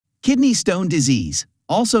Kidney stone disease,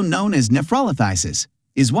 also known as nephrolithiasis,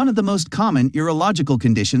 is one of the most common urological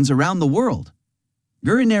conditions around the world.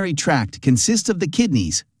 Urinary tract consists of the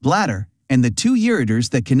kidneys, bladder, and the two ureters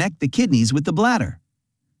that connect the kidneys with the bladder.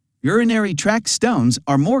 Urinary tract stones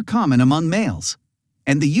are more common among males,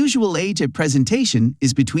 and the usual age at presentation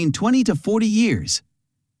is between 20 to 40 years.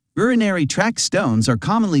 Urinary tract stones are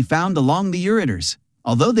commonly found along the ureters,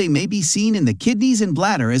 although they may be seen in the kidneys and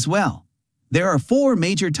bladder as well. There are four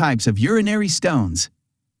major types of urinary stones.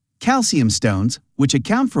 Calcium stones, which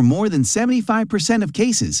account for more than 75% of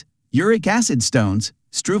cases, uric acid stones,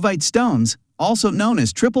 struvite stones, also known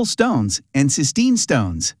as triple stones, and cysteine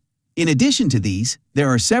stones. In addition to these, there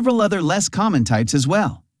are several other less common types as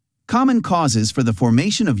well. Common causes for the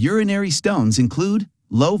formation of urinary stones include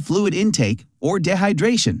low fluid intake or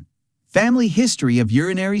dehydration, family history of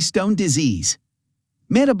urinary stone disease,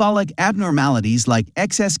 metabolic abnormalities like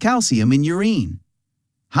excess calcium in urine,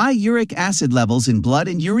 high uric acid levels in blood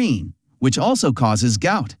and urine, which also causes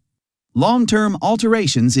gout, long-term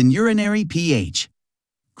alterations in urinary pH,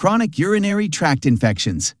 chronic urinary tract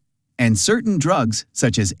infections, and certain drugs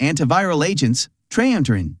such as antiviral agents,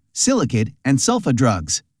 triantarin, silicate, and sulfa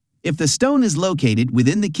drugs. If the stone is located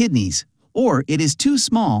within the kidneys, or it is too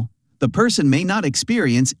small, the person may not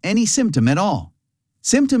experience any symptom at all.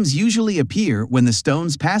 Symptoms usually appear when the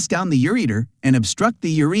stones pass down the ureter and obstruct the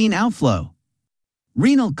urine outflow.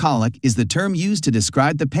 Renal colic is the term used to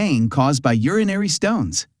describe the pain caused by urinary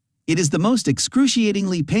stones. It is the most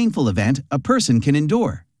excruciatingly painful event a person can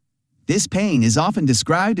endure. This pain is often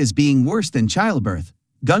described as being worse than childbirth,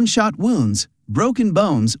 gunshot wounds, broken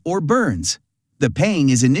bones, or burns. The pain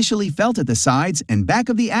is initially felt at the sides and back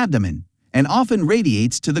of the abdomen, and often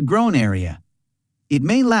radiates to the groin area. It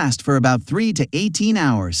may last for about 3 to 18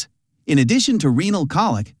 hours. In addition to renal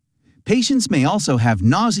colic, patients may also have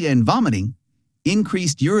nausea and vomiting,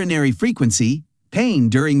 increased urinary frequency, pain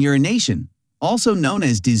during urination, also known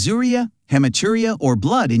as dysuria, hematuria, or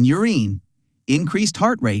blood in urine, increased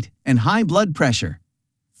heart rate, and high blood pressure.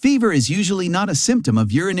 Fever is usually not a symptom of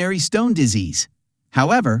urinary stone disease.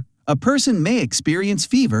 However, a person may experience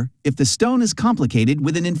fever if the stone is complicated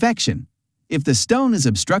with an infection. If the stone is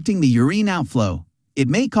obstructing the urine outflow, it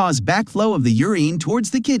may cause backflow of the urine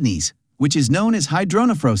towards the kidneys, which is known as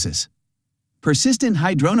hydronephrosis. Persistent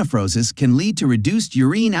hydronephrosis can lead to reduced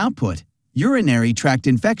urine output, urinary tract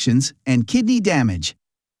infections, and kidney damage.